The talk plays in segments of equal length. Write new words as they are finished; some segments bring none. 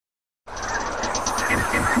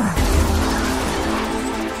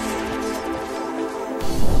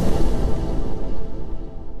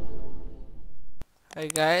Hi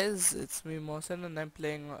guys, it's me Mosen and I'm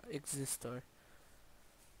playing Existor.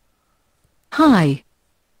 Hi.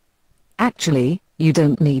 Actually, you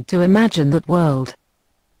don't need to imagine that world.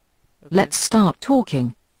 Okay. Let's start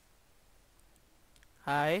talking.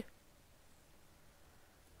 Hi.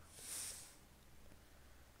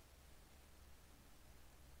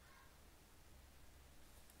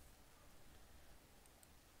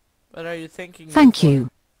 What are you thanking me Thank for? you.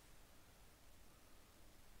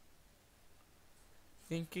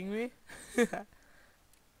 Thanking me?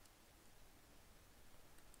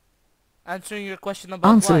 Answering your question about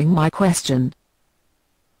what? Answering my question.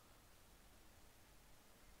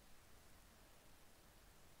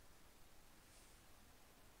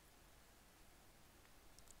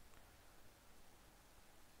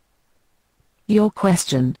 Your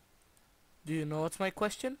question. Do you know what's my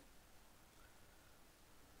question?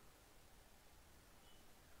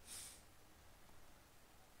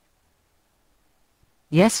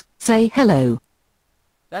 Yes, say hello.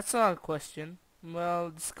 That's not a question.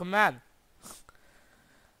 Well, it's a command,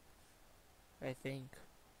 I think.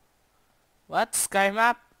 What? Sky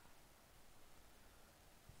map?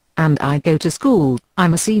 And I go to school.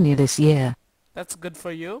 I'm a senior this year. That's good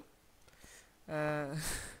for you. Uh,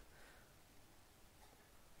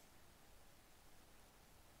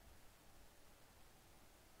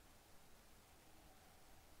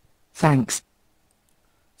 Thanks.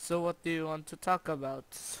 so what do you want to talk about?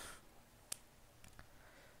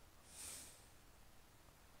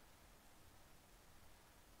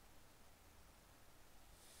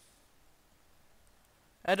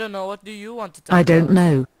 I don't know, what do you want to I talk don't about?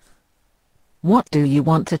 know. What do you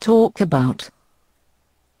want to talk about?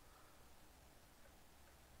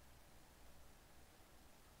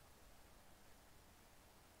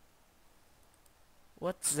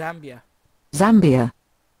 What's Zambia? Zambia.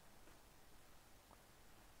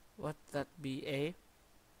 What that be, eh?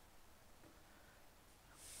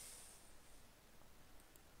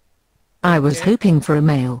 I was Okay. hoping for a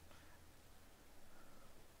male.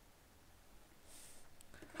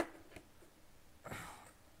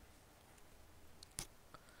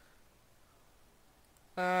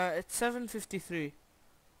 It's 7:53.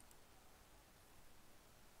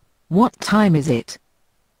 What time is it?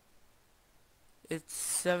 It's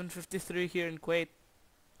 7:53 here in Kuwait.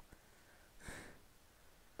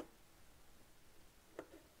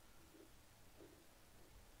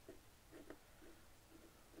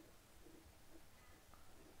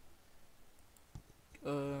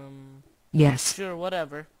 Um, Yes, sure,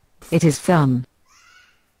 whatever. it is fun.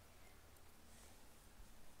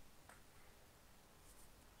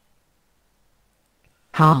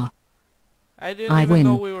 Ha. I didn't I even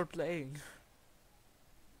know win. we were playing.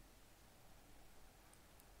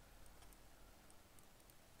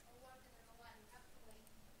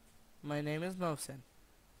 My name is Mohsen.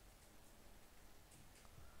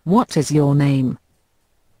 What is your name?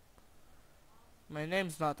 My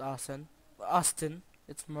name's not Austin.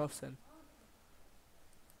 It's Mohsen.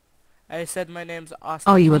 I said my name's Are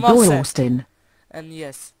Austin. you a boy, Mohsen! Austin? And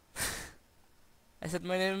yes. I said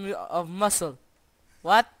my name of muscle.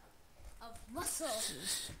 What? Of muscle.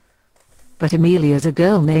 But Amelia's a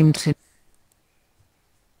girl named too.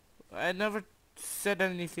 I never said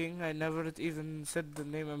anything. I never even said the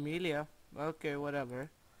name Amelia. Okay, whatever.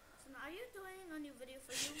 So are you doing a new video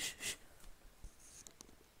for you?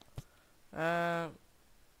 Uh,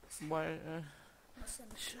 why? Listen.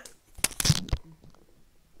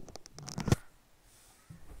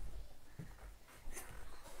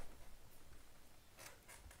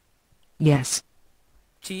 Yes.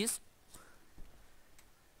 Cheese?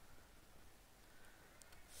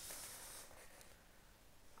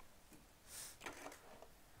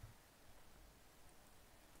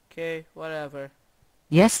 Okay, whatever.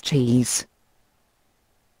 Yes, cheese.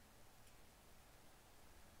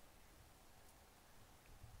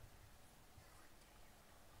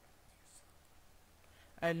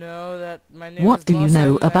 I know that my name What is do you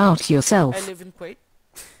know Mohsen and about I yourself? live in Kuwait.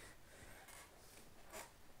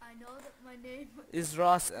 I know that my name Is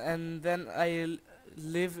Ross and then I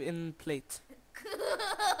live in Plate.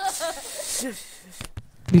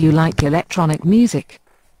 Do you like electronic music?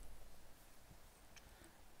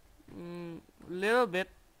 Little bit.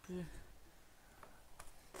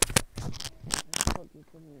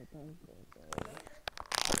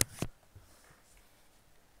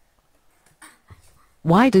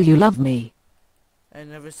 Why do you love me? I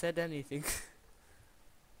never said anything.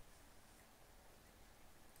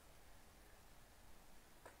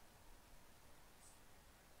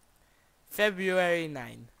 February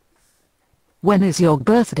 9. When is your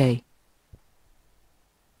birthday?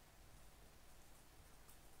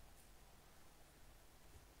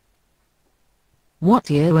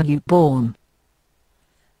 What year were you born?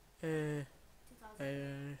 Uh,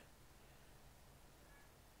 2000.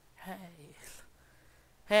 hey.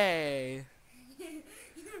 Hey.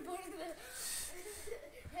 You were born in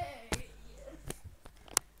the... Hey.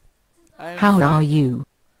 I'm How are fine. you?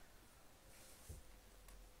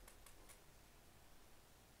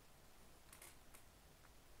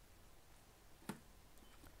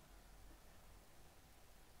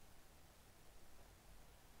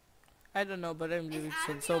 I don't know, but I'm really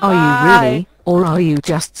chill. So Are you bye. really, or are you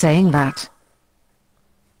just saying that?